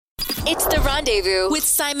It's The Rendezvous with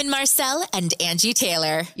Simon Marcel and Angie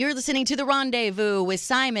Taylor. You're listening to The Rendezvous with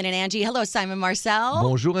Simon and Angie. Hello, Simon Marcel.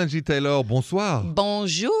 Bonjour, Angie Taylor. Bonsoir.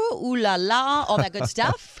 Bonjour, ooh la la, all that good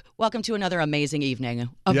stuff. Welcome to another amazing evening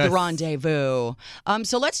of The Rendezvous.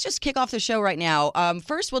 So let's just kick off the show right now.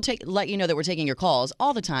 First, we'll let you know that we're taking your calls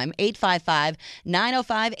all the time.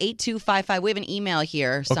 855-905-8255. We have an email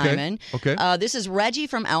here, Simon. Okay. This is Reggie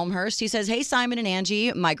from Elmhurst. He says, hey, Simon and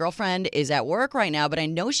Angie, my girlfriend is at work right now, but I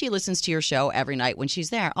know she listens to your show every night when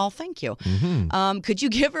she's there. Oh, thank you. Mm-hmm. Could you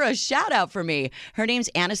give her a shout out for me? Her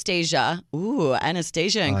name's Anastasia. Ooh,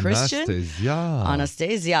 Anastasia and Christian.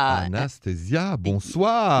 Anastasia.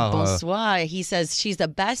 Bonsoir. Bonsoir. He says she's the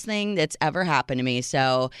best thing that's ever happened to me.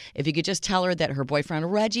 So if you could just tell her that her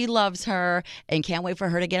boyfriend Reggie loves her and can't wait for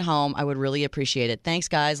her to get home, I would really appreciate it. Thanks,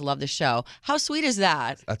 guys. Love the show. How sweet is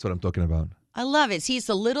that? That's what I'm talking about. I love it. See, it's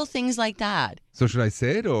the little things like that. So should I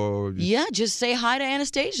say it or? Yeah, just say hi to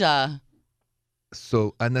Anastasia.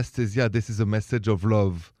 So Anastasia, this is a message of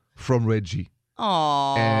love from Reggie.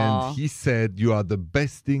 Aww. And he said you are the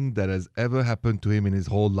best thing that has ever happened to him in his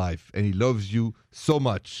whole life. And he loves you so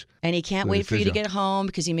much. And he can't wait for you to get home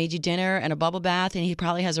because he made you dinner and a bubble bath and he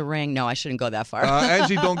probably has a ring. No, I shouldn't go that far.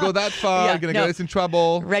 Angie, don't go that far. You're going to get us in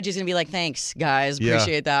trouble. Reggie's going to be like, thanks, guys.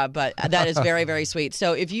 Appreciate that. But that is very, very sweet.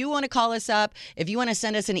 So if you want to call us up, if you want to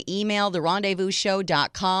send us an email,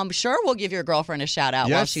 therendezvousshow.com, sure, we'll give your girlfriend a shout out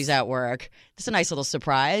while she's at work. It's a nice little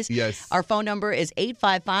surprise. Yes. Our phone number is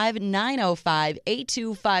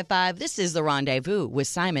 855-905-8255. This is The Rendezvous with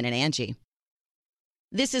Simon and Angie.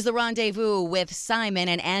 This is The Rendezvous with Simon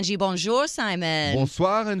and Angie. Bonjour, Simon.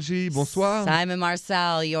 Bonsoir, Angie. Bonsoir. Simon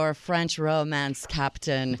Marcel, your French romance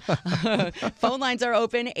captain. Phone lines are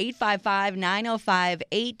open,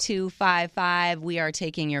 855-905-8255. We are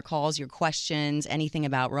taking your calls, your questions, anything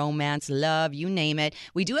about romance, love, you name it.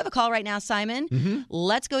 We do have a call right now, Simon. Mm-hmm.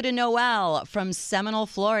 Let's go to Noelle from Seminole,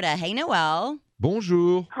 Florida. Hey, Noelle.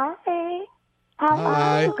 Bonjour. Hi. How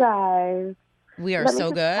are you guys? We are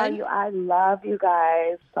so good. Tell you, I love you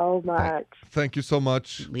guys so much. Thank you so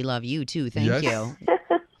much. We love you too. Thank you.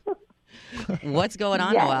 What's going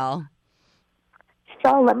on, Noelle?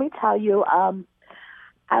 So let me tell you,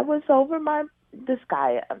 I was over this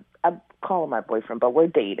guy. I'm calling my boyfriend, but we're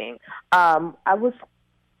dating. I was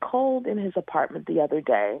cold in his apartment the other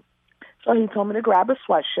day, so he told me to grab a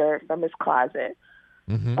sweatshirt from his closet.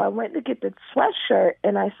 Mm-hmm. So I went to get the sweatshirt,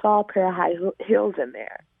 and I saw a pair of high heels in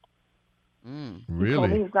there. Really? He told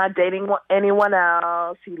me he's not dating anyone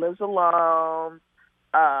else. He lives alone.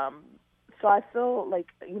 So I feel like,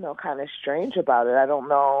 kind of strange about it. I don't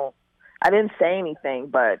know. I didn't say anything,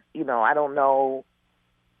 but, I don't know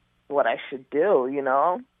what I should do,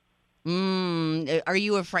 Are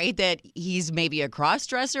you afraid that he's maybe a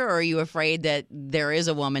cross-dresser, or are you afraid that there is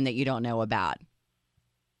a woman that you don't know about?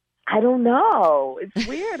 I don't know. It's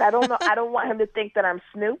weird. I don't know. I don't want him to think that I'm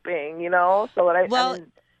snooping, So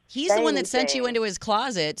he's the one that sent you into his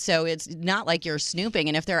closet, so it's not like you're snooping.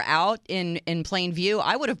 And if they're out in plain view,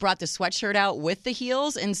 I would have brought the sweatshirt out with the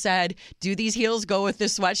heels and said, do these heels go with the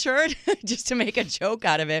sweatshirt? Just to make a joke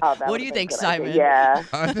out of it. What do you think, Simon? Yeah.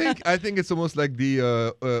 I think it's almost like the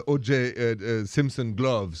O.J. Simpson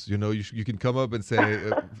gloves. You can come up and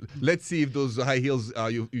say, let's see if those high heels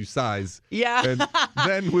are your size. Yeah. And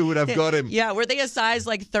then we would have got him. Yeah, were they a size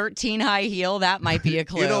like 13 high heel? That might be a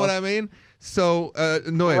clue. You know what I mean? So,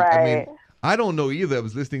 no, right. I mean, I don't know either. I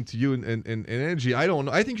was listening to you and Angie. I don't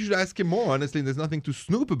know. I think you should ask him more, honestly. There's nothing to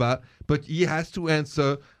snoop about, but he has to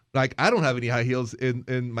answer. Like, I don't have any high heels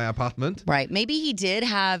in my apartment. Right. Maybe he did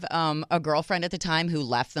have a girlfriend at the time who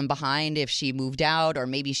left them behind if she moved out, or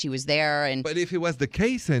maybe she was there. But if it was the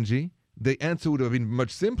case, Angie, the answer would have been much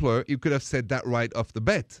simpler. You could have said that right off the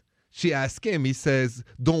bat. She asked him. He says,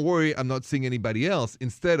 don't worry, I'm not seeing anybody else.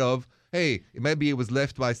 Instead of, hey, maybe it was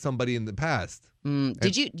left by somebody in the past.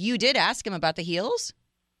 Did you did ask him about the heels?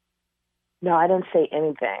 No, I didn't say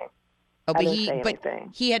anything. Oh, but he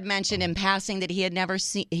had mentioned in passing that he had never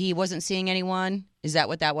he wasn't seeing anyone. Is that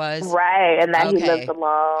what that was? Right, and that he lives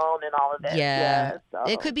alone and all of that. Yeah. So.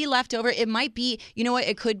 It could be leftover. It might be, you know what?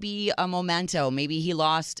 It could be a memento. Maybe he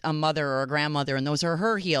lost a mother or a grandmother, and those are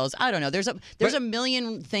her heels. I don't know. There's a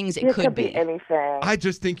million things it could be. Anything. I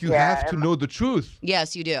just think you have to know the truth.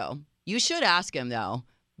 Yes, you do. You should ask him, though.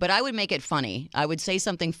 But I would make it funny. I would say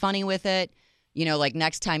something funny with it. Like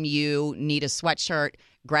next time you need a sweatshirt,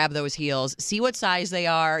 grab those heels, see what size they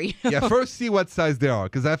are. Yeah, first see what size they are.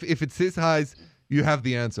 Because if it's his size, you have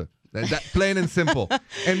the answer. That plain and simple.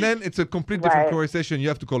 And then it's a complete different conversation. You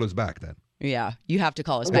have to call us back then. Yeah, you have to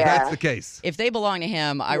call us back. If that's the case. If they belong to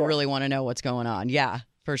him, I really want to know what's going on. Yeah,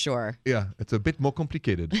 for sure. Yeah, it's a bit more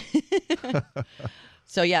complicated.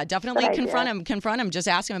 So yeah, definitely Good confront idea. him. Confront him. Just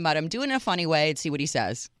ask him about him. Do it in a funny way and see what he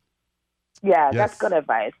says. Yeah, Yes. that's good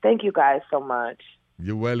advice. Thank you guys so much.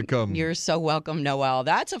 You're welcome. You're so welcome, Noelle.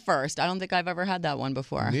 That's a first. I don't think I've ever had that one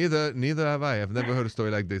before. Neither have I. I've never heard a story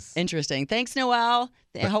like this. Interesting. Thanks, Noelle.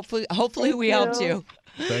 Hopefully we helped you.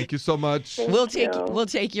 Thank you so much. We'll you.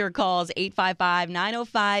 take your calls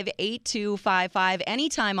 855-905-8255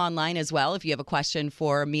 anytime online as well. If you have a question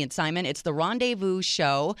for me and Simon, it's the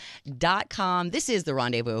rendezvousshow.com. This is the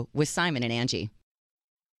Rendezvous with Simon and Angie.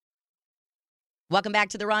 Welcome back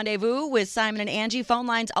to the Rendezvous with Simon and Angie. Phone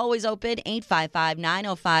lines always open,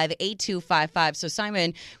 855-905-8255. So,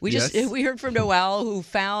 Simon, we heard from Noelle, who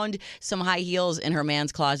found some high heels in her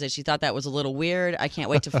man's closet. She thought that was a little weird. I can't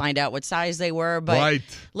wait to find out what size they were. But Right.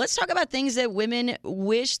 let's talk about things that women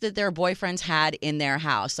wish that their boyfriends had in their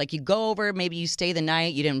house. Like, you go over, maybe you stay the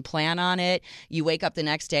night, you didn't plan on it, you wake up the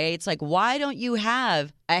next day. It's like, why don't you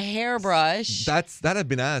have a hairbrush? That I've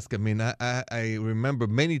been asked. I mean, I remember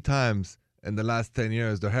many times in the last 10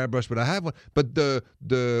 years the hairbrush, but I have one. But the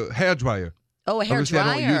hair dryer. Oh, a hair Obviously, dryer.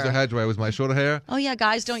 I don't use a hair dryer with my short hair. Oh, yeah,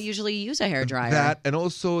 guys don't usually use a hair dryer. That and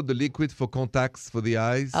also the liquid for contacts for the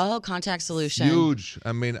eyes. Oh, contact solution. Huge.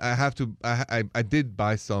 I mean, I have to. I did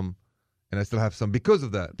buy some, and I still have some because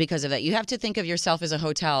of that. Because of that. You have to think of yourself as a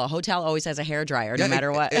hotel. A hotel always has a hair dryer, no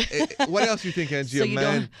matter what. What else you think, Angie? So A you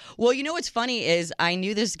man? don't. Well, you know what's funny is I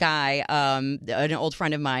knew this guy, an old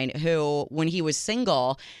friend of mine, who, when he was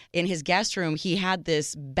single, in his guest room, he had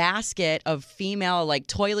this basket of female like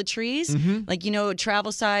toiletries, Mm-hmm. like, you know,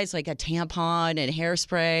 travel size, like a tampon and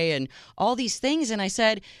hairspray and all these things. And I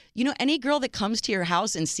said, you know, any girl that comes to your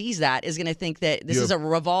house and sees that is going to think that this is a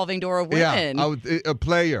revolving door of women. Yeah, a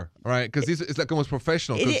player, right? Because it's like almost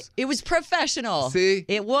professional. 'cause It was professional. See?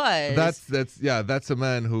 It was. That's a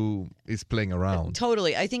man who is playing around.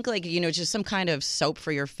 Totally. I think, like, you know, just some kind of soap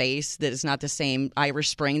for your face that is not the same Irish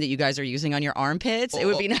Spring that you guys are using on your armpits. It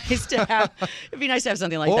would be nice to have. It'd be nice to have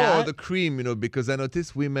something like Or that. the cream, you know, because I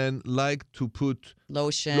notice women like to put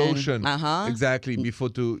Lotion. exactly before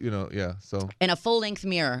to, you know, yeah. So And a full length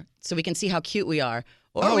mirror so we can see how cute we are.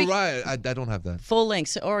 Or right, I don't have that. full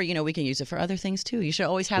length, or, you know, we can use it for other things too. You should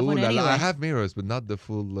always have Ooh one la la. anyway. I have mirrors, but not the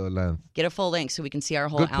full length. Get a full length so we can see our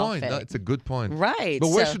whole Good outfit. point. No, it's a good point. Right. But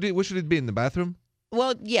where so- should it be, in the bathroom?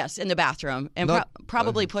 Well, yes, in the bathroom, and Not-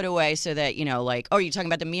 probably put away so that, you know, like. Oh, you're talking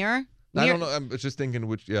about the mirror? I don't know. I'm just thinking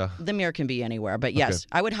which. Yeah. The mirror can be anywhere, but yes,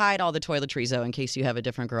 I would hide all the toiletries though in case you have a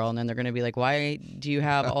different girl, and then they're going to be like, "Why do you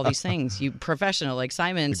have all these things? You professional," like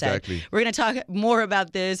Simon Exactly. said. We're going to talk more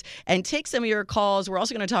about this and take some of your calls. We're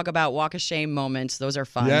also going to talk about walk of shame moments. Those are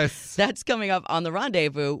fun. Yes. That's coming up on the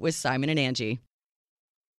Rendezvous with Simon and Angie.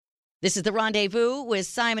 This is the Rendezvous with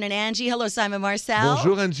Simon and Angie. Hello, Simon Marcel.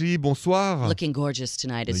 Bonjour, Angie. Bonsoir. Looking gorgeous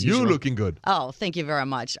tonight as You usual. looking good. Oh, thank you very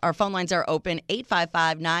much. Our phone lines are open,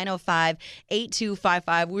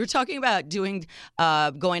 855-905-8255. We were talking about going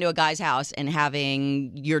to a guy's house and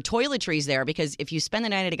having your toiletries there, because if you spend the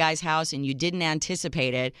night at a guy's house and you didn't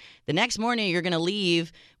anticipate it, the next morning you're going to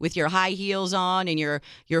leave with your high heels on and your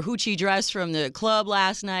hoochie dress from the club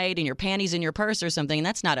last night and your panties in your purse or something, and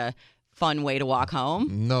that's not a fun way to walk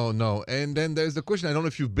home. No. And then there's the question. I don't know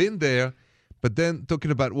if you've been there, but then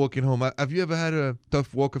talking about walking home, have you ever had a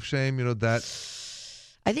tough walk of shame? You know that.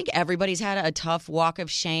 I think everybody's had a tough walk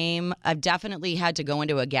of shame. I've definitely had to go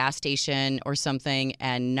into a gas station or something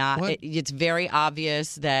and not. What? It's very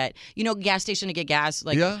obvious that, you know, gas station to get gas,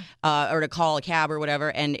 like, Yeah. or to call a cab or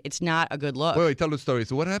whatever, and it's not a good look. Wait, tell the story.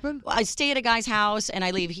 So what happened? I stay at a guy's house and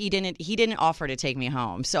I leave. He didn't offer to take me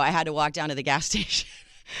home, so I had to walk down to the gas station.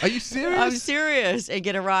 Are you serious? I'm serious, and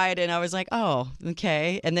get a ride. And I was like, oh,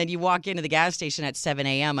 okay. And then you walk into the gas station at 7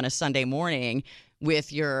 a.m. on a Sunday morning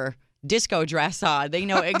with your disco dress on. They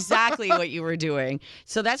know exactly what you were doing.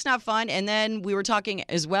 So that's not fun. And then we were talking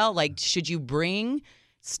as well, like, should you bring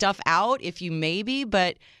stuff out if you maybe?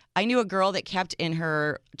 But I knew a girl that kept in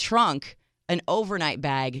her trunk an overnight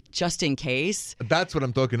bag just in case. That's what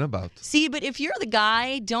I'm talking about. See, but if you're the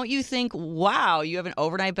guy, don't you think, wow, you have an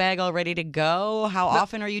overnight bag all ready to go? How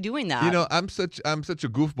often are you doing that? You know, I'm such a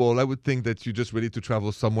goofball. I would think that you're just ready to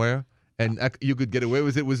travel somewhere, and you could get away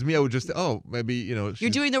with it. With me, I would just, maybe, you know.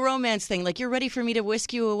 You're doing the romance thing, like you're ready for me to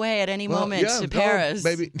whisk you away at any Well, moment yeah, to Paris.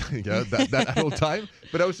 Maybe, yeah, that whole time.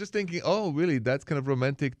 But I was just thinking, oh, really? That's kind of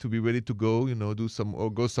romantic to be ready to go, you know,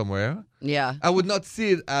 go somewhere. Yeah. I would not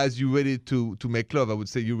see it as you ready to make love. I would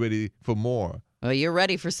say you're ready for more. Well, you're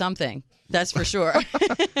ready for something. That's for sure.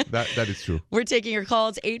 That is true. We're taking your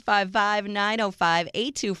calls,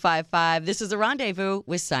 855-905-8255. This is The Rendezvous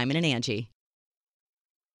with Simon and Angie.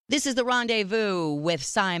 This is the Rendezvous with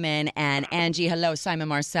Simon and Angie. Hello, Simon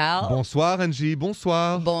Marcel. Bonsoir, Angie.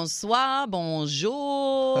 Bonsoir. Bonsoir,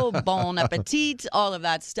 bonjour, bon appetit, all of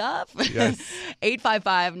that stuff. Yes.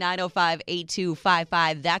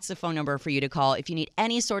 855-905-8255. That's the phone number for you to call. If you need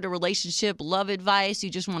any sort of relationship, love advice, you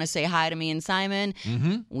just want to say hi to me and Simon,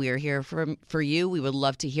 we're here for you. We would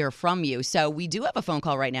love to hear from you. So we do have a phone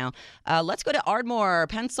call right now. Let's go to Ardmore,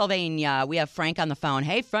 Pennsylvania. We have Frank on the phone.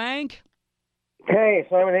 Hey, Frank. Hey,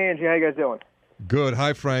 Simon, hey, Angie, how you guys doing? Good.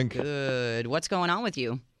 Hi, Frank. Good. What's going on with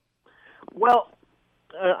you? Well,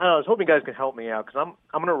 I was hoping you guys could help me out because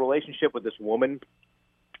I'm in a relationship with this woman,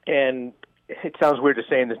 and it sounds weird to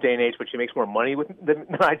say in this day and age, but she makes more money than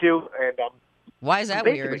I do, and Why is that I'm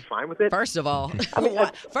basically weird? fine with it. First of all,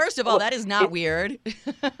 well, that is not weird.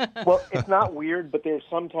 Well, it's not weird, but there's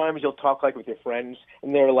sometimes you'll talk like with your friends,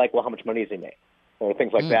 and they're like, "Well, how much money does he make?" Or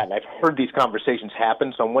things like that. And I've heard these conversations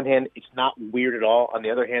happen. So on one hand, it's not weird at all. On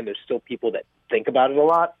the other hand, there's still people that think about it a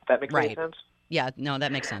lot. If that makes any sense. Yeah, no,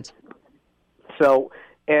 that makes sense. So,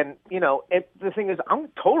 and the thing is, I'm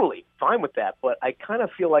totally fine with that, but I kind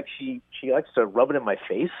of feel like she likes to rub it in my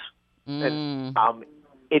face, and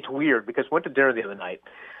it's weird because I went to dinner the other night.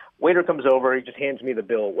 Waiter comes over, he just hands me the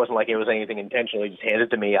bill. It wasn't like it was anything intentional. He just hands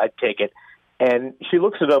it to me. I take it, and she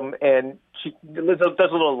looks at him and she does a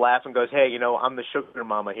little laugh and goes, "Hey, I'm the sugar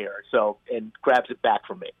mama here," and grabs it back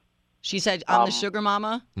from me. She said, "I'm the sugar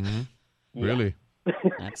mama." Mm-hmm. Really?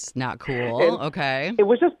 That's not cool. Okay. It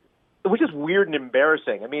was just weird and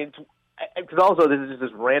embarrassing. I mean, because also this is just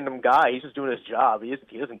this random guy. He's just doing his job. He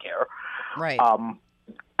doesn't care. Right. I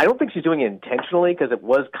don't think she's doing it intentionally because it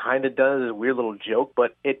was kind of done as a weird little joke.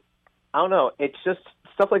 But I don't know. It's just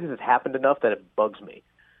stuff like this has happened enough that it bugs me.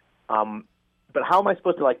 But how am I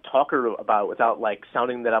supposed to talk to her about it without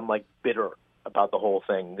sounding that I'm bitter about the whole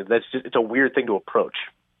thing? It's a weird thing to approach.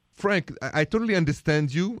 Frank, I totally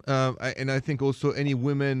understand you, and I think also any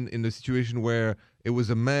women in the situation where it was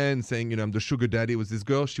a man saying, I'm the sugar daddy, it was this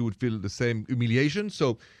girl, she would feel the same humiliation.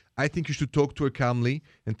 So I think you should talk to her calmly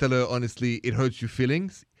and tell her honestly it hurts your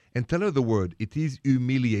feelings, and tell her the word. It is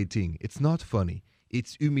humiliating. It's not funny.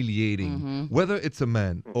 It's humiliating. Whether it's a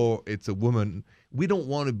man or it's a woman, we don't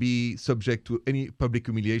want to be subject to any public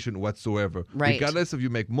humiliation whatsoever. Right. Regardless if you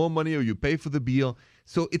make more money or you pay for the bill.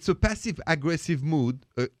 So it's a passive-aggressive move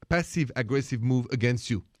against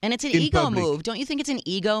you. And it's an in ego public. move. Don't you think it's an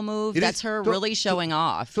ego move? It That's is her really showing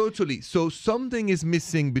off. Totally. So something is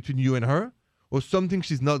missing between you and her, or something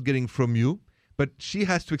she's not getting from you. But she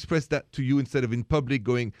has to express that to you instead of in public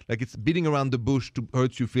going like it's beating around the bush to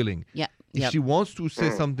hurt your feeling. Yeah. If she wants to say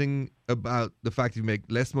something about the fact you make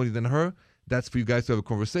less money than her, that's for you guys to have a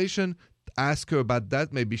conversation. Ask her about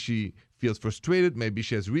that. Maybe she feels frustrated. Maybe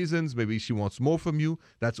she has reasons. Maybe she wants more from you.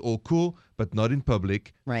 That's all cool, but not in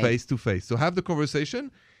public, face to face. So have the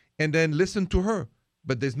conversation and then listen to her.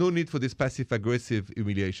 But there's no need for this passive-aggressive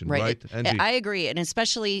humiliation, right, Angie? I agree. And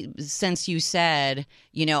especially since you said,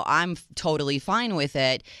 I'm totally fine with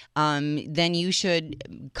it, then you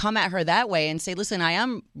should come at her that way and say, listen, I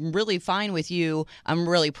am really fine with you. I'm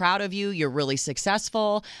really proud of you. You're really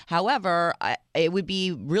successful. However, it would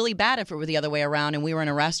be really bad if it were the other way around and we were in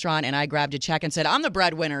a restaurant and I grabbed a check and said, I'm the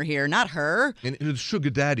breadwinner here, not her. And the sugar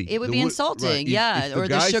daddy. It would be insulting, right. Or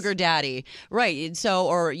the sugar daddy. Right. So,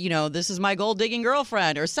 or, this is my gold-digging girlfriend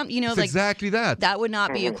or something, it's exactly that. That would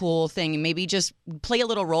not be a cool thing. Maybe just play a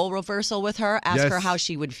little role reversal with her. Ask her how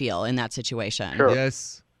she would feel in that situation. Sure.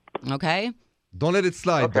 Yes. Okay? Don't let it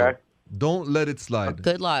slide, Okay. though. Don't let it slide.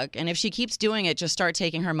 Good luck. And if she keeps doing it, just start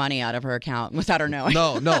taking her money out of her account without her knowing.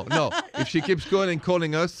 No. If she keeps going and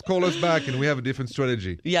calling us, call us back and we have a different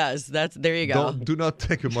strategy. Yes, there you go. Do not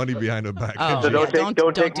take her money behind her back. Oh, So Angie.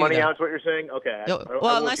 don't take do money that. out is what you're saying? Okay. I Well,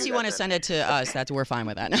 won't unless do you that want to then. send it to us, we're fine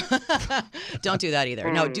with that. Don't do that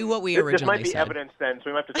either. No, do what we This originally might be said. evidence then, so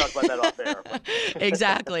we might have to talk about that off air.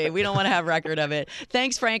 Exactly. We don't want to have record of it.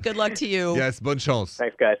 Thanks, Frank. Good luck to you. Yes, bonne chance.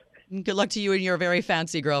 Thanks, guys. Good luck to you and your very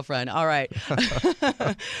fancy girlfriend. All right.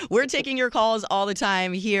 We're taking your calls all the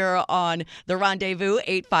time here on The Rendezvous,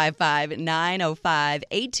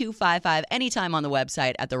 855-905-8255. Anytime on the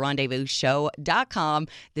website at therendezvousshow.com.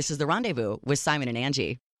 This is The Rendezvous with Simon and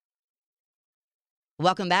Angie.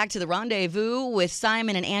 Welcome back to The Rendezvous with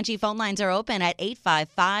Simon and Angie. Phone lines are open at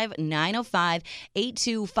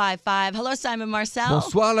 855-905-8255. Hello, Simon Marcel.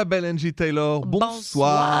 Bonsoir, la belle Angie Taylor.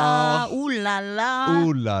 Bonsoir. Ooh la la.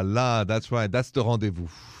 Ooh la la. That's right. That's the rendezvous.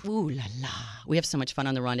 Ooh la la. We have so much fun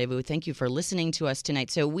on The Rendezvous. Thank you for listening to us tonight.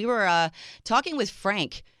 So we were talking with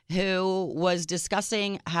Frank, who was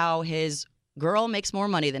discussing how his girl makes more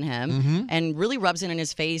money than him and really rubs it in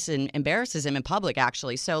his face and embarrasses him in public,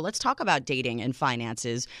 actually. So let's talk about dating and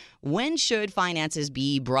finances. When should finances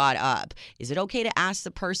be brought up? Is it okay to ask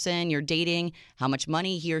the person you're dating how much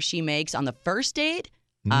money he or she makes on the first date?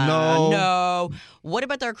 No. What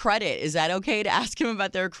about their credit? Is that okay to ask him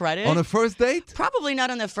about their credit? On a first date? Probably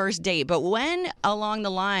not on the first date, but when along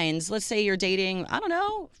the lines, let's say you're dating, I don't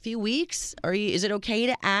know, a few weeks, is it okay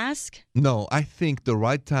to ask? No, I think the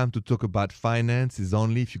right time to talk about finance is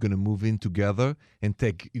only if you're going to move in together and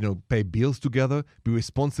pay bills together, be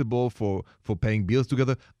responsible for paying bills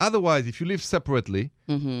together. Otherwise, if you live separately,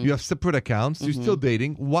 you have separate accounts, you're still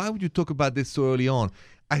dating, why would you talk about this so early on?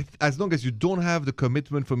 As long as you don't have the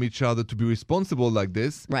commitment from each other to be responsible like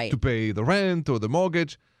this, to pay the rent or the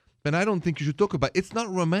mortgage, then I don't think you should talk about it. It's not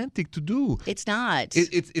romantic to do. It's not.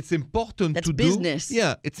 It's important to do. That's business.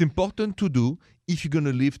 Yeah, it's important to do if you're going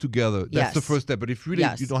to live together. That's the first step. But if really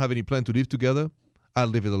you don't have any plan to live together, I'll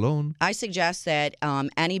leave it alone. I suggest that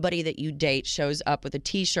anybody that you date shows up with a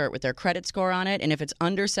T-shirt with their credit score on it, and if it's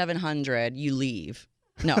under 700, you leave.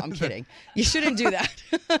 No, I'm kidding. You shouldn't do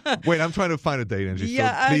that. Wait, I'm trying to find a date, Angie.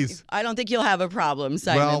 So please. I don't think you'll have a problem,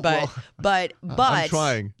 Simon. But I'm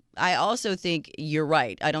trying. I also think you're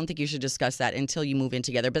right. I don't think you should discuss that until you move in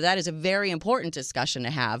together. But that is a very important discussion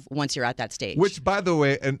to have once you're at that stage. Which, by the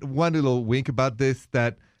way, and one little wink about this,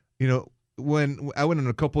 that, when I went on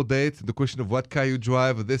a couple dates, the question of what car you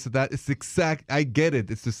drive or this or that, it's I get it.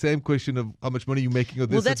 It's the same question of how much money you're making or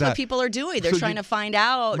this or that. Well, that's what people are doing. They're trying to find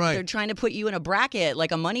out. Right. They're trying to put you in a bracket,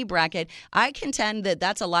 like a money bracket. I contend that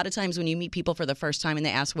that's a lot of times when you meet people for the first time and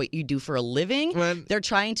they ask what you do for a living, they're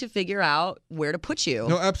trying to figure out where to put you.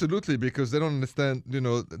 No, absolutely, because they don't understand,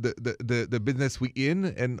 the business we're in.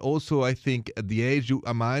 And also, I think at the age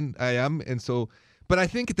I am, and so... But I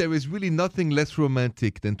think there is really nothing less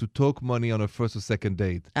romantic than to talk money on a first or second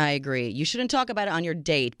date. I agree. You shouldn't talk about it on your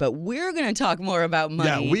date, but we're going to talk more about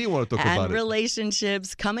money. Yeah, we want to talk about it. And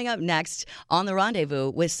relationships coming up next on The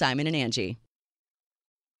Rendezvous with Simon and Angie.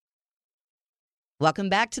 Welcome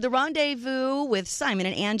back to The Rendezvous with Simon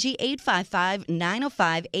and Angie,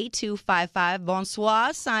 855-905-8255.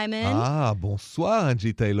 Bonsoir, Simon. Bonsoir,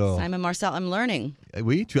 Angie Taylor. Simon Marcel, I'm learning.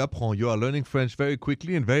 Oui, tu apprends. You are learning French very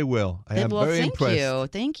quickly and very well. I am very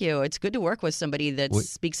impressed. Thank you. It's good to work with somebody that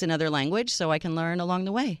speaks another language so I can learn along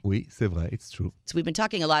the way. Oui, c'est vrai. It's true. So we've been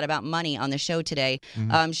talking a lot about money on the show today.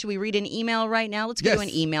 Should we read an email right now? Let's go to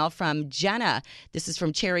an email from Jenna. This is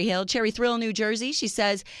from Cherry Hill, Cherry Thrill, New Jersey. She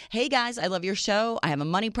says, hey guys, I love your show. I have a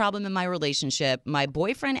money problem in my relationship. My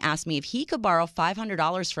boyfriend asked me if he could borrow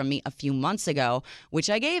 $500 from me a few months ago, which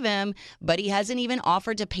I gave him, but he hasn't even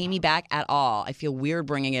offered to pay me back at all. I feel weird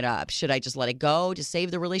bringing it up. Should I just let it go to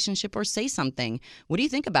save the relationship or say something? What do you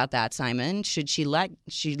think about that, Simon? Should she let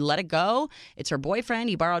it go? It's her boyfriend.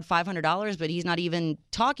 He borrowed $500, but he's not even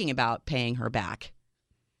talking about paying her back.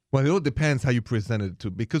 Well, it all depends how you present it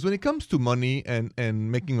to. Because when it comes to money and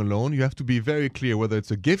making a loan, you have to be very clear whether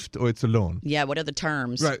it's a gift or it's a loan. Yeah, what are the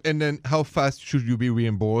terms? Right, and then how fast should you be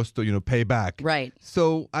reimbursed or, pay back? Right.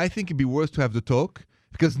 So I think it'd be worse to have the talk.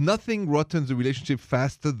 Because nothing rottens a relationship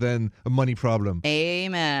faster than a money problem.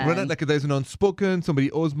 Amen. Right? Like there's an unspoken,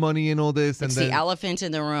 somebody owes money and all this. It's and the elephant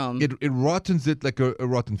in the room. It rottens it like a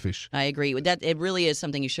rotten fish. I agree. It really is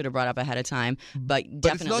something you should have brought up ahead of time, but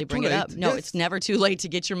definitely bring it up. No, It's never too late to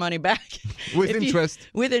get your money back. With interest.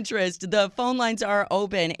 With interest. The phone lines are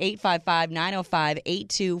open,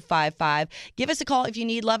 855-905-8255. Give us a call if you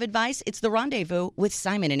need love advice. It's The Rendezvous with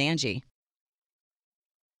Simon and Angie.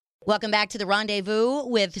 Welcome back to The Rendezvous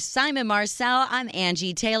with Simon Marcel. I'm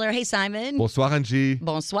Angie Taylor. Hey, Simon. Bonsoir, Angie.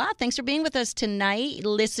 Bonsoir. Thanks for being with us tonight.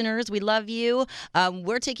 Listeners, we love you.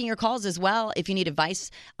 We're taking your calls as well. If you need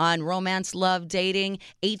advice on romance, love, dating,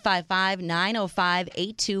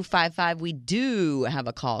 855-905-8255. We do have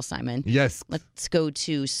a call, Simon. Yes. Let's go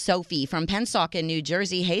to Sophie from Pennsauken, New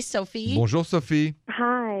Jersey. Hey, Sophie. Bonjour, Sophie.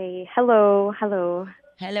 Hi. Hello. Hello.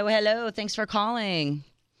 Thanks for calling.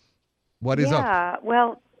 What is up? Yeah,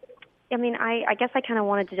 well... I guess I kind of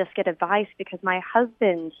wanted to just get advice because my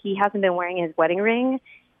husband, he hasn't been wearing his wedding ring,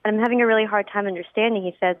 and I'm having a really hard time understanding.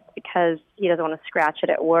 He says it's because he doesn't want to scratch it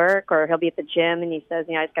at work, or he'll be at the gym, and he says,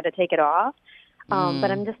 I just got to take it off.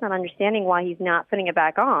 But I'm just not understanding why he's not putting it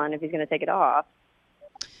back on if he's going to take it off.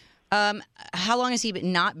 How long has he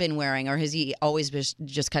not been wearing, or has he always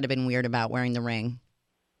just kind of been weird about wearing the ring?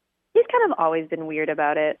 He's kind of always been weird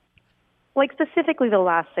about it. Like, specifically the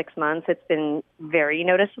last 6 months, it's been very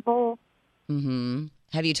noticeable. Mm-hmm.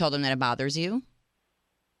 Have you told him that it bothers you?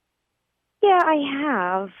 Yeah, I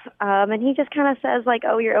have. And he just kind of says, like,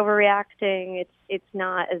 oh, you're overreacting. It's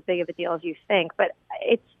not as big of a deal as you think. But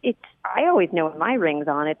it's I always know when my ring's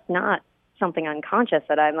on. It's not something unconscious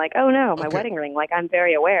that I'm like, oh no, my wedding ring. Like, I'm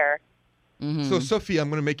very aware. Mm-hmm. So, Sophie, I'm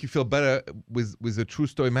going to make you feel better with a true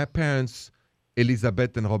story. My parents,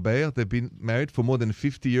 Elisabeth and Robert, they've been married for more than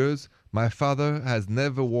 50 years. My father has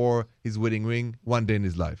never wore his wedding ring one day in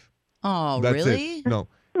his life. Oh, That's really? it. No.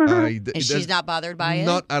 And she's not bothered by it?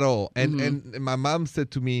 Not at all. And my mom said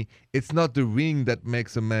to me, it's not the ring that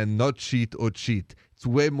makes a man not cheat or cheat. It's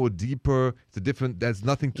way more deeper. It's a different, there's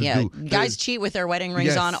nothing to do. Guys cheat with their wedding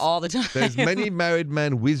rings on all the time. There's many married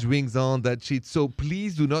men with rings on that cheat. So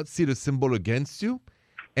please do not see the symbol against you.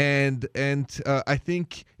 And I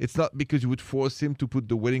think it's not because you would force him to put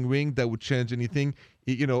the wedding ring that would change anything.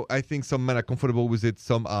 You know, I think some men are comfortable with it,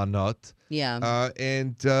 some are not. Yeah.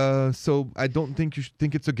 So I don't think you should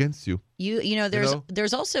think it's against you. You know,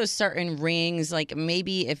 there's also certain rings, like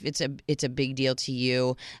maybe if it's a big deal to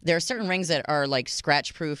you, there are certain rings that are like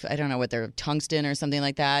scratch proof. I don't know what they're, tungsten or something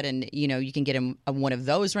like that, and you know you can get him one of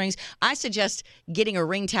those rings. I suggest getting a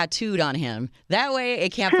ring tattooed on him. That way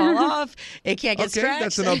it can't fall off, it can't get scratched.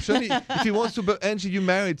 That's an option. If he wants to, but Angie, you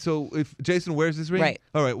married, so if Jason wears his ring, right?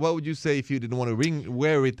 All right. What would you say if you didn't want to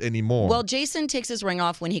wear it anymore? Well, Jason takes his ring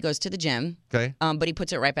off when he goes to the gym. Okay. But he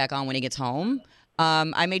puts it right back on when he gets home.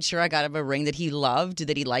 I made sure I got him a ring that he loved,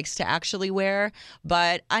 that he likes to actually wear.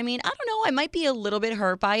 But, I mean, I don't know. I might be a little bit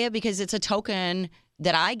hurt by it because it's a token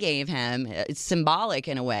that I gave him. It's symbolic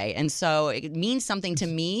in a way. And so it means something to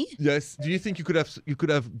me. Yes. Do you think you could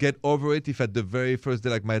have get over it if at the very first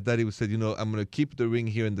day, like my daddy would said, you know, I'm going to keep the ring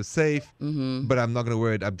here in the safe, but I'm not going to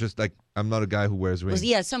wear it. I'm not a guy who wears rings. Well,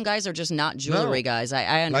 yeah, some guys are just not jewelry guys. I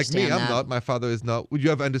understand Like me, that. I'm not. My father is not. Would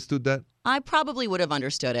you have understood that? I probably would have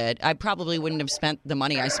understood it. I probably wouldn't have spent the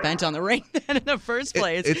money I spent on the ring then in the first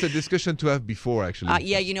place. It's a discussion to have before, actually.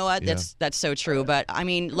 Yeah, you know what? That's so true. But, I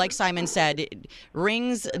mean, like Simon said,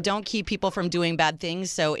 rings don't keep people from doing bad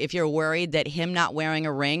things. So if you're worried that him not wearing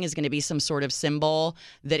a ring is going to be some sort of symbol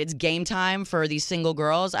that it's game time for these single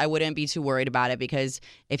girls, I wouldn't be too worried about it because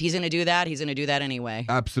if he's going to do that, he's going to do that anyway.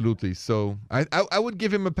 Absolutely. So I would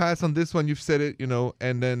give him a pass on this one. You've said it, you know,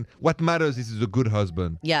 and then what matters is he's a good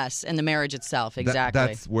husband. Yes, and the marriage itself, exactly.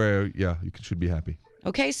 That's where, you should be happy.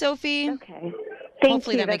 Okay, Sophie? Okay. Thank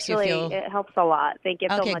Hopefully you. that makes you really, feel... It helps a lot. Thank you.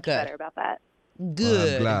 I feel Okay, much good. better about that. Good.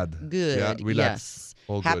 Well, I'm glad. Good. Yeah, relax. Yes.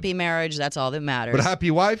 All happy good. marriage, that's all that matters. But a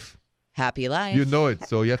happy wife? Happy life. You know it,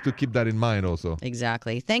 so you have to keep that in mind also.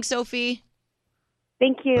 Exactly. Thanks, Sophie.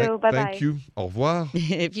 Thank you. Bye-bye. Thank you. Au revoir.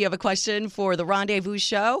 If you have a question for the Rendezvous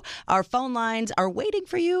show, our phone lines are waiting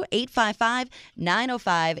for you.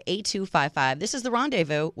 855-905-8255. This is the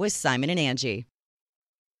Rendezvous with Simon and Angie.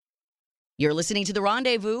 You're listening to The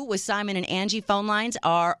Rendezvous with Simon and Angie. Phone lines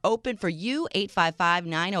are open for you,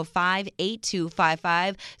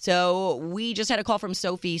 855-905-8255. So we just had a call from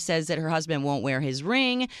Sophie, says that her husband won't wear his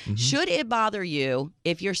ring. Mm-hmm. Should it bother you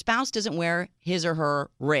if your spouse doesn't wear his or her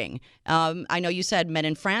ring? I know you said men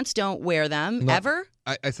in France don't wear them, ever?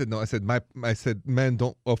 I said no. I said men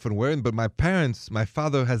don't often wear them, but my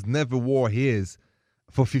father has never wore his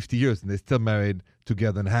for 50 years, and they're still married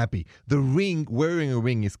together and happy. Wearing a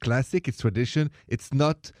ring is classic. It's tradition. It's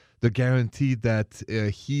not the guarantee that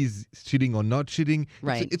he's cheating or not cheating.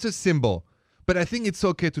 Right. It's a symbol. But I think it's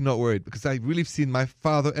okay to not wear it because I really seen my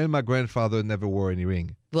father and my grandfather never wore any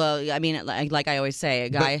ring. Well, I mean, like I always say,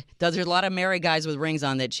 there's a lot of married guys with rings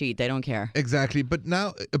on that cheat. They don't care. Exactly. But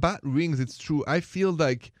now about rings, it's true. I feel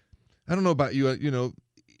like, I don't know about you, you know,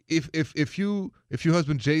 if your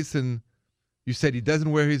husband Jason, you said he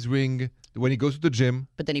doesn't wear his ring when he goes to the gym.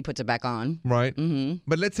 But then he puts it back on. Right. Mm-hmm.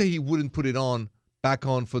 But let's say he wouldn't put it back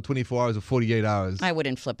on for 24 hours or 48 hours. I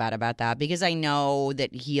wouldn't flip out about that because I know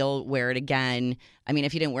that he'll wear it again. I mean,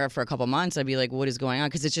 if he didn't wear it for a couple months, I'd be like, what is going on?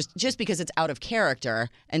 Because it's just because it's out of character.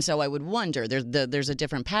 And so I would wonder, there's a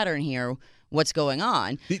different pattern here. What's going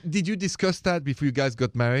on? Did you discuss that before you guys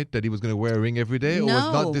got married, that he was going to wear a ring every day, or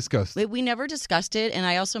was not discussed? We never discussed it, and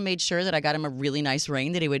I also made sure that I got him a really nice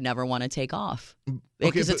ring that he would never want to take off.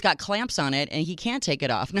 Because it's got clamps on it, and he can't take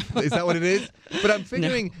it off. No. Is that what it is? But I'm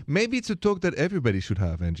figuring maybe it's a talk that everybody should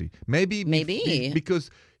have, Angie. Maybe. Because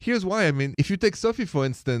here's why. I mean, if you take Sophie, for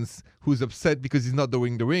instance, who's upset because he's not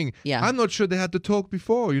doing the ring, I'm not sure they had the talk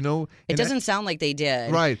before, you know. It doesn't sound like they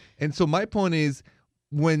did. Right. And so my point is,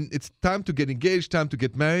 when it's time to get engaged, time to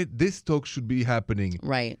get married, this talk should be happening.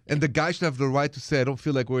 Right. And the guy should have the right to say, I don't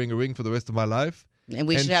feel like wearing a ring for the rest of my life. And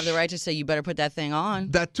we should have the right to say, you better put that thing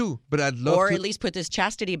on. That too, but I'd love Or to... at least put this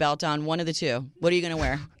chastity belt on, one of the two. What are you going to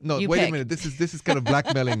wear? No, you wait pick. a minute. This is kind of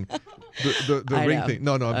blackmailing the I ring know. thing.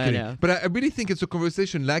 No, I'm I kidding. know. But I really think it's a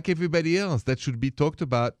conversation like everybody else that should be talked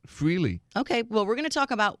about freely. Okay, well, we're going to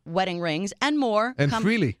talk about wedding rings and more. And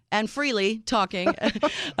freely. And freely talking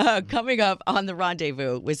coming up on The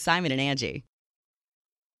Rendezvous with Simon and Angie.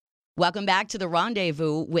 Welcome back to The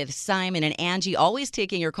Rendezvous with Simon and Angie. Always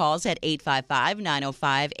taking your calls at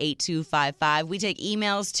 855-905-8255. We take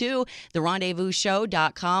emails to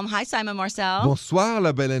therendezvousshow.com. Hi, Simon Marcel. Bonsoir,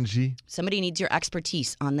 la belle Angie. Somebody needs your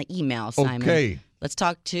expertise on the email, Simon. Okay. Let's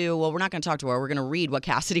talk to, well, we're not going to talk to her. We're going to read what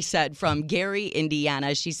Cassidy said from Gary,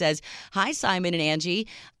 Indiana. She says, hi, Simon and Angie.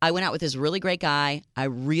 I went out with this really great guy. I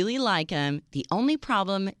really like him. The only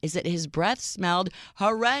problem is that his breath smelled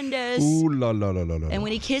horrendous. Ooh la la la la la. And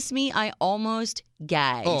when he kissed me, I almost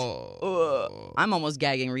gagged. Oh. I'm almost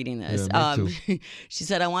gagging reading this. Yeah, me too. She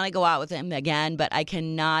said, I want to go out with him again, but I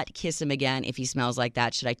cannot kiss him again if he smells like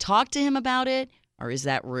that. Should I talk to him about it, or is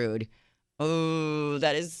that rude? Oh,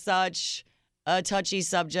 that is such a touchy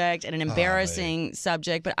subject and an embarrassing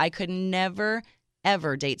subject, but I could never,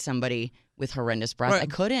 ever date somebody with horrendous breath. Right. I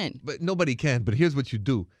couldn't. But nobody can. But here's what you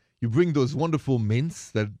do. You bring those wonderful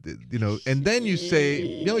mints that, and then you say,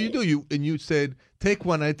 you do. You said, take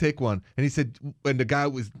one, I take one. And he said, and the guy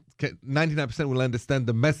was 99% will understand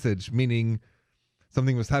the message, meaning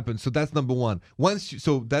something must happen. So that's number one.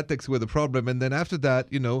 So that takes away the problem. And then after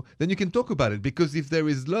that, then you can talk about it. Because if there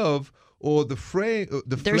is love or they're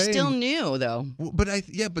still new though. But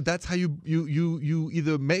but that's how you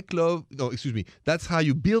either make love. No, excuse me. That's how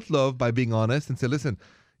you build love, by being honest and say, listen,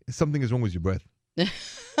 something is wrong with your breath.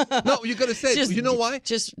 No, you gotta say it. You know why?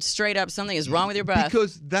 Just straight up, something is wrong with your breath.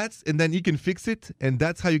 Because and then you can fix it, and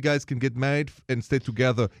that's how you guys can get married and stay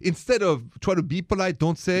together. Instead of try to be polite,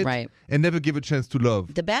 don't say it, right, and never give a chance to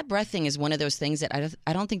love. The bad breath thing is one of those things that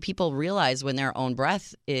I don't think people realize when their own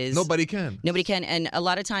breath is. Nobody can, and a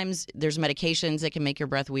lot of times there's medications that can make your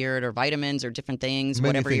breath weird, or vitamins, or different things,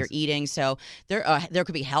 whatever you're eating. So there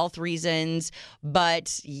could be health reasons,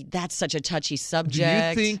 but that's such a touchy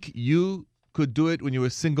subject. Do you think you could do it when you were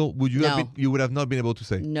single? Would you you would have not been able to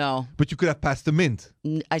say no? But you could have passed the mint.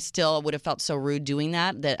 I still would have felt so rude doing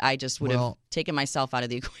that I just would have taken myself out of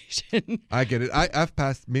the equation. I get it. I've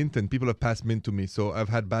passed mint, and people have passed mint to me, so I've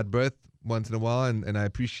had bad breath once in a while, and I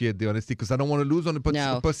appreciate the honesty because I don't want to lose on a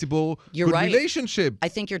possible good relationship. I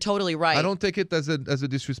think you're totally right. I don't take it as a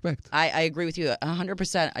disrespect. I agree with you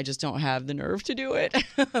 100%. I just don't have the nerve to do it.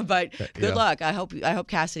 But good luck. I hope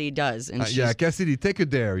Cassidy does. And Cassidy, take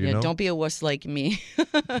it there. You know, don't be a wuss like me.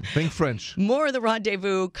 Think French. More of The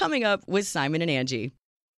Rendezvous coming up with Simon and Angie.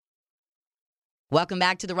 Welcome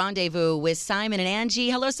back to The Rendezvous with Simon and Angie.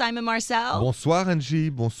 Hello, Simon Marcel. Bonsoir, Angie.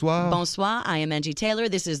 Bonsoir. Bonsoir. I am Angie Taylor.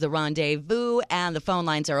 This is The Rendezvous, and the phone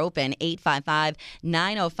lines are open,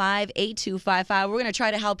 855-905-8255. We're going to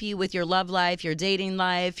try to help you with your love life, your dating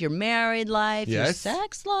life, your married life, your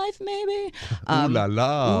sex life, maybe. Ooh la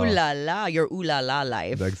la. Ooh la la. Your ooh la la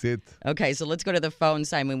life. That's it. Okay, so let's go to the phone,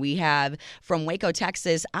 Simon. We have from Waco,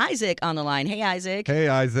 Texas, Isaac on the line. Hey, Isaac. Hey,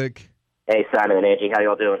 Isaac. Hey, Simon and Angie. How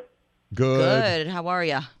y'all doing? Good. How are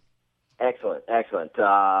you? Excellent. Something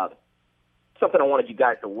I wanted you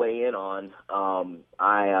guys to weigh in on.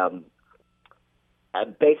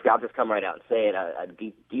 Basically, I'll just come right out and say it.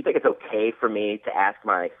 Do you think it's okay for me to ask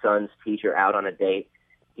my son's teacher out on a date?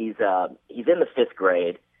 He's in the 5th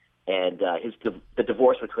grade, and the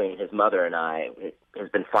divorce between his mother and I has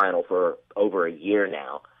been final for over a year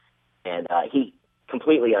now, and he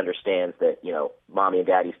completely understands that mommy and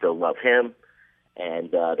daddy still love him.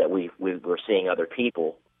 And that we were seeing other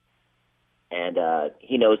people, and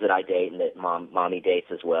he knows that I date and that mommy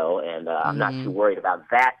dates as well, and I'm not too worried about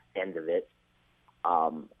that end of it.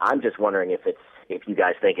 I'm just wondering if you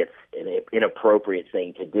guys think it's an inappropriate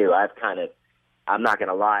thing to do. I'm not going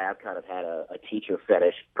to lie, I've kind of had a teacher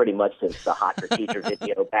fetish pretty much since the Hot for Teacher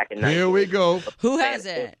video back in. Here we go. Who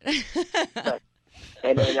hasn't?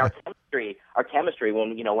 And our chemistry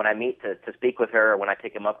when I meet to speak with her, or when I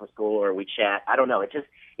pick him up from school or we chat, I don't know. It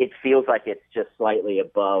feels like it's just slightly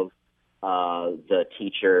above the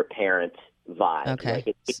teacher parent vibe. Okay.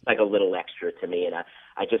 It's like a little extra to me, and I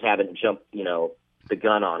just haven't jumped the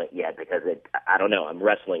gun on it yet because I don't know. I'm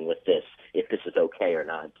wrestling with this if this is okay or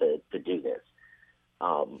not to do this.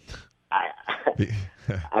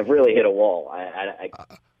 I've really hit a wall.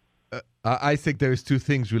 I think there's two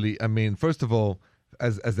things really. I mean, first of all,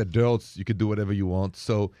 as adults, you can do whatever you want.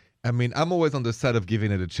 So I mean, I'm always on the side of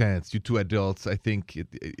giving it a chance. You two adults, I think, you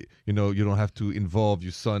don't have to involve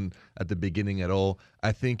your son at the beginning at all.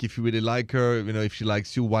 I think if you really like her, if she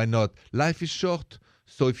likes you, why not? Life is short.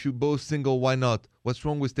 So if you're both single, why not? What's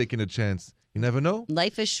wrong with taking a chance? You never know.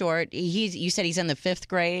 Life is short. You said he's in the 5th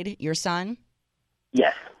grade, your son?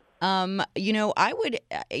 Yes. I would,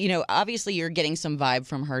 obviously you're getting some vibe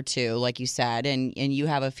from her too, like you said, and you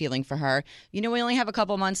have a feeling for her. We only have a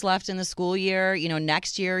couple months left in the school year.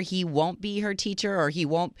 Next year he won't be her teacher, or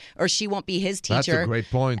she won't be his teacher. That's a great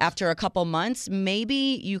point. After a couple months,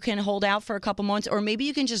 maybe you can hold out for a couple months, or maybe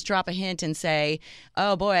you can just drop a hint and say,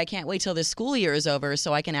 "Oh boy, I can't wait till this school year is over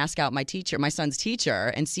so I can ask out my son's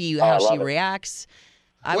teacher, and see how she reacts."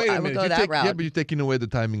 I would go that route. Yeah, but you're taking away the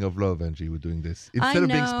timing of love, Angie, with doing this. Instead of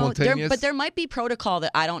being spontaneous. But there might be protocol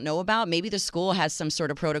that I don't know about. Maybe the school has some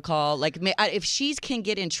sort of protocol. Like if she can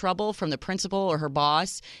get in trouble from the principal or her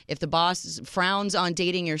boss, if the boss frowns on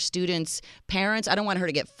dating your students' parents, I don't want her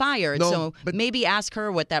to get fired. No, so but maybe ask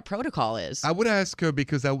her what that protocol is. I would ask her,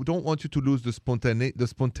 because I don't want you to lose the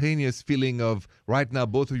spontaneous feeling of right now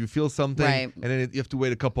both of you feel something, Right. and then you have to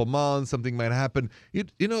wait a couple months, something might happen.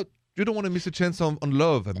 You don't want to miss a chance on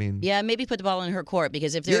love. I mean, Yeah, maybe put the ball in her court,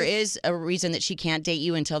 because if there is a reason that she can't date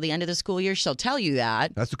you until the end of the school year, she'll tell you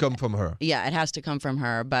that. has to come from her. Yeah, it has to come from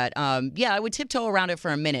her. But I would tiptoe around it for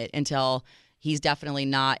a minute until he's definitely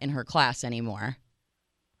not in her class anymore.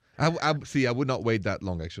 I would not wait that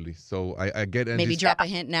long, actually. So I get Angie's. Maybe drop a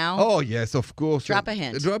hint now. Oh yes, of course. Drop a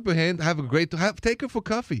hint. Drop a hint. Take her for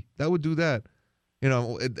coffee. That would do that.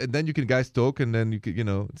 And then you can guys talk, and then you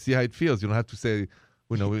can see how it feels. You don't have to say,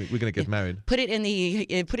 we're gonna get married.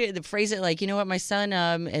 Phrase it like, my son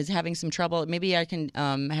is having some trouble. Maybe I can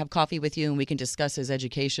have coffee with you and we can discuss his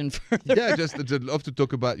education further. Yeah, just love to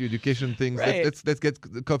talk about your education things. Right. Let's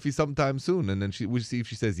get coffee sometime soon, and then we'll see if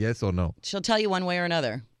she says yes or no. She'll tell you one way or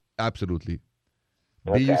another. Absolutely.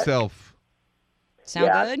 Okay. Be yourself.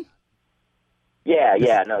 Sound good?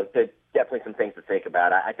 Yeah. No, there's definitely some things to think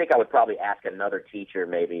about. I think I would probably ask another teacher,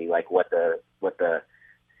 maybe, like what the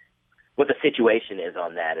situation is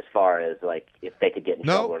on that, as far as like if they could get in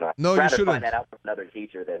trouble or not. No, Rather you shouldn't. find that out from another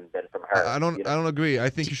teacher than from her. I don't agree. I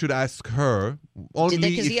think you should ask her. Only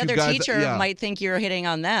Because if the you other guys, teacher might think you're hitting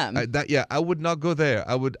on them. I would not go there.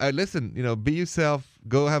 I listen. Be yourself.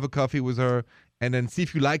 Go have a coffee with her, and then see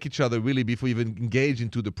if you like each other really before you even engage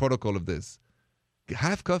into the protocol of this.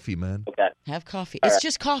 Have coffee, man. Okay. Have coffee. It's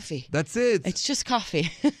just coffee. That's it. It's just coffee.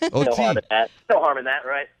 Oh, No tea. harm in that. No harm in that,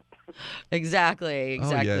 right? Exactly.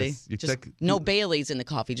 yes. You Just check- no Baileys in the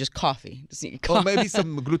coffee, just coffee. Just Or maybe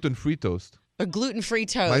some gluten-free toast. a gluten-free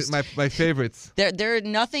toast. My favorites. There,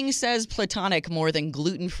 nothing says platonic more than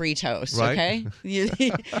gluten-free toast. Right.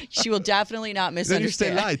 Okay, she will definitely not Then you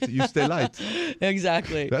stay misunderstand. light. You stay light.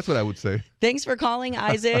 Exactly. That's what I would say. Thanks for calling,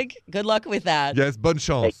 Isaac. Good luck with that. Yes, bonne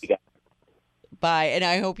chance. Thank you, guys. Bye. And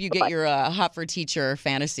I hope you get your hot for teacher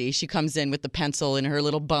fantasy. She comes in with the pencil and her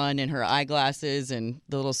little bun and her eyeglasses and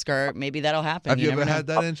the little skirt. Maybe that'll happen. Have you ever never know. had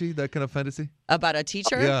that, Angie? That kind of fantasy? About a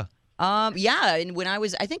teacher? Yeah. Yeah, and when I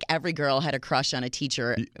think every girl had a crush on a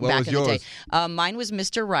teacher What back was in the day. yours? Mine was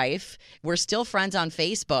Mr. Rife. We're still friends on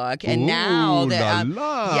Facebook, and Ooh, now that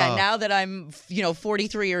la, la. I'm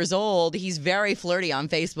 43 years old, he's very flirty on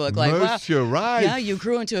Facebook. Like, Monsieur Rife. yeah, you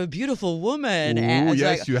grew into a beautiful woman. Ooh, And it's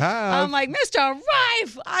yes, like, you have. I'm like, Mr.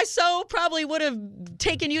 Rife, I so probably would have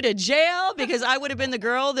taken you to jail because I would have been the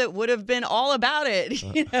girl that would have been all about it.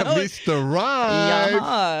 Mr. Rife.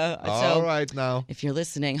 Yeah. All right now. If you're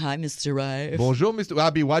listening, hi, Mr. Rife. Bonjour, Mr.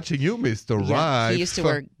 I'll be watching you, Mr. Rife. He used to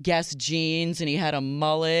wear Guess jeans and he had a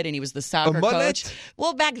mullet and he was the soccer mullet? coach.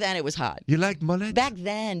 Well, back then it was hot. You like mullet? Back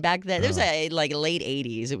then. There's a late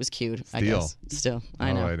 80s. It was cute, I guess. Still,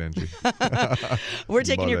 I know. All right, Angie. We're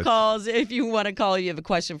taking your Mullet. calls. If you want to call, you have a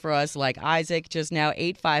question for us like Isaac just now,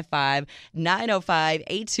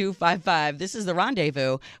 855-905-8255. This is The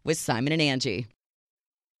Rendezvous with Simon and Angie.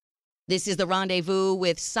 This is The Rendezvous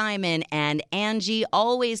with Simon and Angie,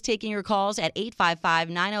 always taking your calls at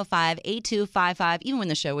 855-905-8255. Even when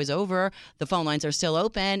the show is over, the phone lines are still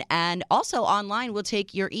open. And also online, we'll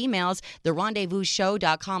take your emails,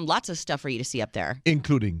 therendezvousshow.com. Lots of stuff for you to see up there.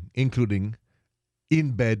 including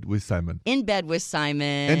In Bed with Simon. In Bed with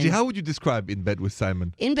Simon. Angie, how would you describe In Bed with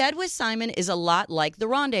Simon? In Bed with Simon is a lot like The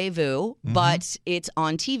Rendezvous, Mm-hmm. but it's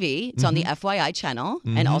on TV. It's on the FYI channel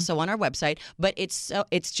Mm-hmm. and also on our website. But it's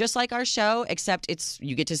just like our show, except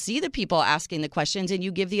you get to see the people asking the questions and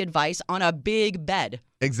you give the advice on a big bed.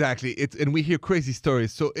 Exactly. And we hear crazy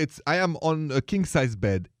stories. So I am on a king size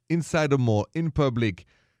bed inside a mall in public.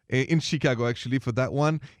 in Chicago, actually, for that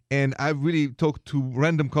one. And I really talked to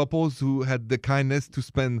random couples who had the kindness to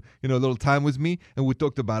spend, a little time with me. And we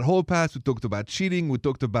talked about hall pass. We talked about cheating. We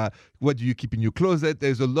talked about what do you keep in your closet.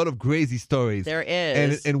 There's a lot of crazy stories. There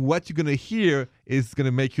is. And what you're going to hear is going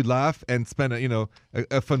to make you laugh and spend,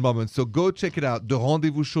 a fun moment. So go check it out,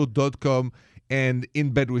 therendezvousshow.com. And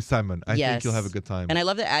In Bed with Simon. I think you'll have a good time. And I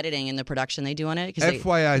love the editing and the production they do on it.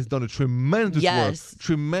 FYI has done a tremendous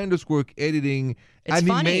work editing,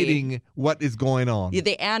 animating what is going on. Yeah,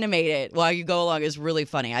 they animate it while you go along. It's really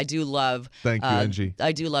funny. I do love. Thank you, Angie.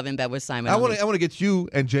 I do love In Bed with Simon. I want to get you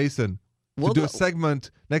and Jason to do a segment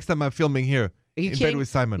next time I'm filming here. In Bed with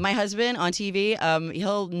Simon. My husband on TV,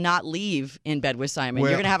 he'll not leave In Bed with Simon.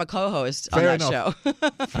 You're going to have a co-host on that show.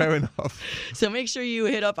 Fair enough. So make sure you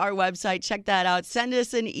hit up our website, check that out, send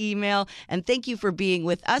us an email, and thank you for being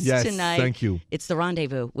with us tonight. Thank you. It's The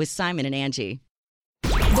Rendezvous with Simon and Angie.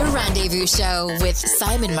 The Rendezvous Show with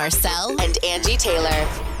Simon Marcel and Angie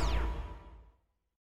Taylor.